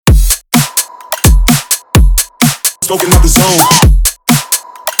Smoking out the zone.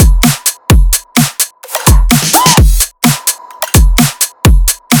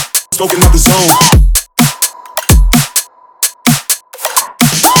 Smoking out the zone.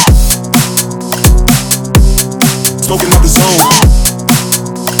 Smoking out the zone.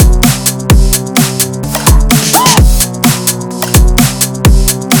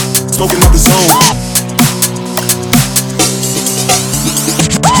 Smoking out the zone.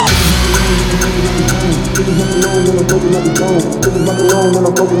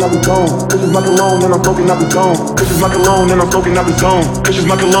 This is my cologne and I'm smoking out the zone. This is my cologne and I'm smoking out the zone. This is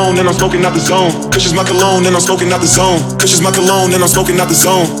my cologne and I'm smoking out the zone. This is my cologne and I'm smoking out the zone. This is my cologne and I'm smoking out the zone. This is my cologne and I'm smoking out the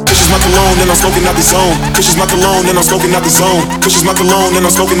zone. This is my cologne and I'm smoking out the zone. This is my cologne and I'm smoking out the zone. This is my cologne and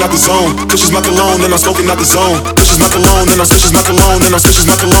I'm smoking out the zone. This is my cologne and I'm smoking out the zone. This is my cologne and I'm smoking out the zone. This is my cologne and I'm this is my cologne and I'm this is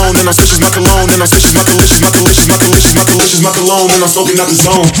my cologne and I'm this is my cologne and I'm this is my cologne and I'm this is my cologne and I'm smoking out the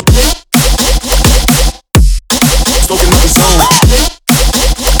zone. Smoking out the zone.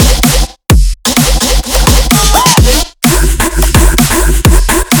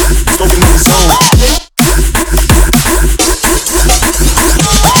 Smoking out the zone.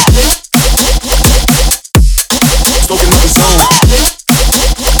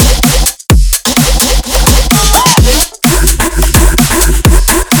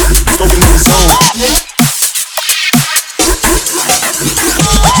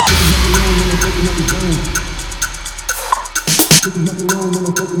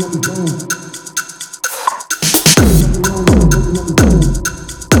 Smoking out the zone.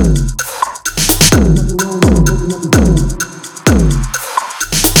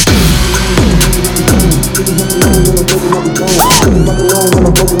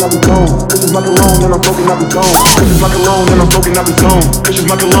 Smoking out the zone. This is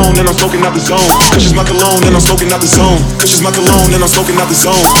my cologne and I'm smoking out the zone. This is my cologne and I'm smoking out the zone. This is my cologne and I'm smoking out the zone. This is my cologne and I'm smoking out the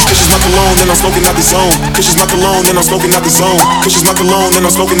zone. This is my cologne and I'm smoking out the zone. This is my cologne and I'm smoking out the zone. This is my cologne and I'm smoking out the zone. This is my cologne and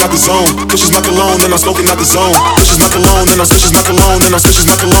I'm smoking out the zone. This is my cologne and I'm smoking out the zone. This is my cologne and I'm this is my cologne and I'm this is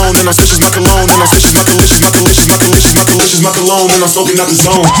my cologne and I'm this is my cologne and I'm this is my cologne and I'm this is my cologne and I'm smoking out the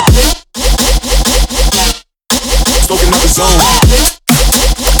zone. Smoking out the zone.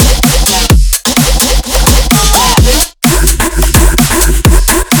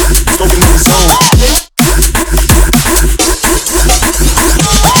 Smoking out the zone.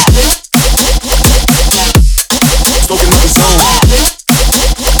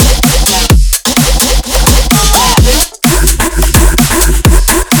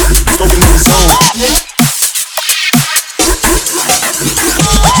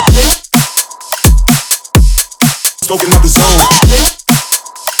 Smoking out the zone. Smoking out the zone.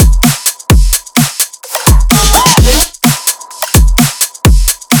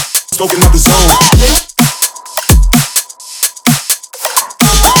 Smoking out the zone.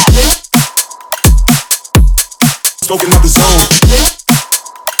 Smoking out the zone. Smoking out the zone.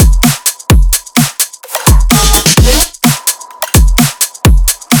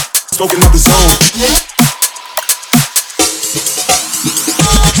 Smoking out the zone.